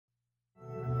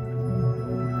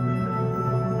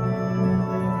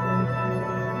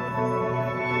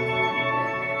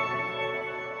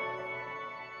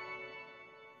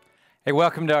Hey,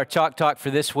 welcome to our Chalk Talk for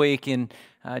this week, and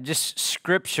just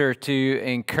scripture to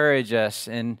encourage us.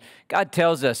 And God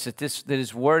tells us that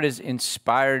His Word is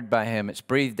inspired by Him. It's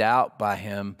breathed out by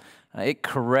Him. It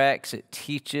corrects, it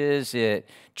teaches, it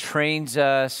trains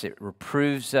us, it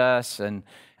reproves us, and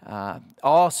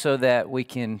all so that we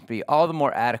can be all the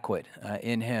more adequate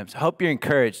in Him. So I hope you're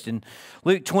encouraged. In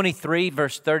Luke 23,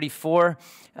 verse 34,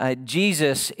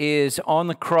 Jesus is on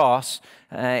the cross,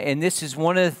 and this is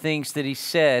one of the things that He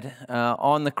said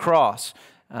on the cross.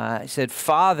 He said,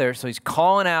 Father, so He's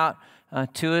calling out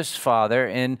to His Father,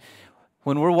 and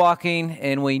when we're walking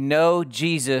and we know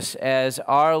Jesus as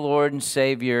our Lord and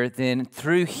Savior, then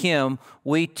through Him,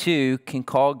 we too can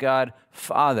call God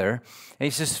Father. And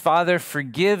He says, Father,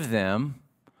 forgive them.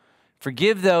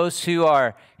 Forgive those who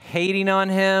are hating on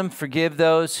Him. Forgive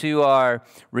those who are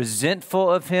resentful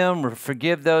of Him.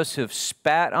 Forgive those who have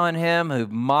spat on Him,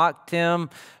 who've mocked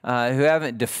Him, who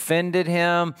haven't defended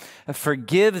Him.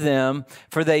 Forgive them,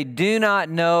 for they do not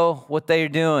know what they are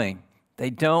doing. They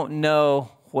don't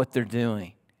know what they're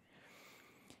doing.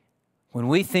 When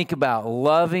we think about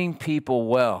loving people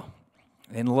well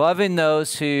and loving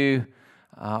those who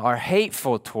are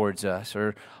hateful towards us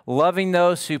or loving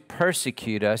those who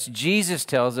persecute us, Jesus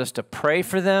tells us to pray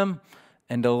for them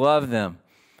and to love them.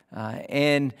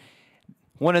 And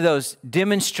one of those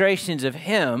demonstrations of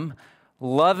Him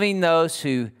loving those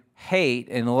who hate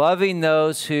and loving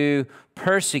those who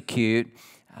persecute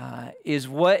is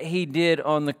what He did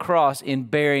on the cross in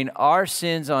bearing our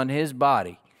sins on His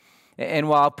body. And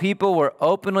while people were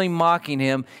openly mocking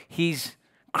Him, He's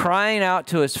crying out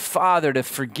to His Father to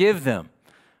forgive them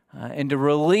and to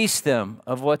release them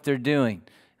of what they're doing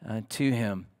to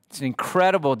Him. It's an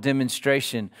incredible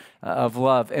demonstration of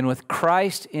love. And with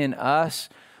Christ in us,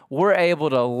 we're able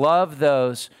to love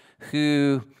those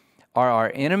who are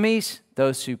our enemies,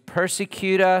 those who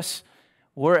persecute us.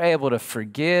 We're able to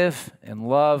forgive and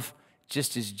love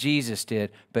just as Jesus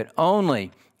did, but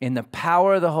only in the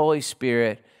power of the Holy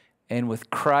Spirit and with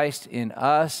Christ in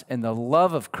us and the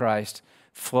love of Christ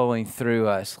flowing through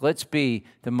us. Let's be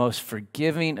the most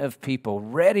forgiving of people,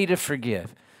 ready to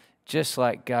forgive, just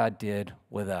like God did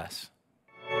with us.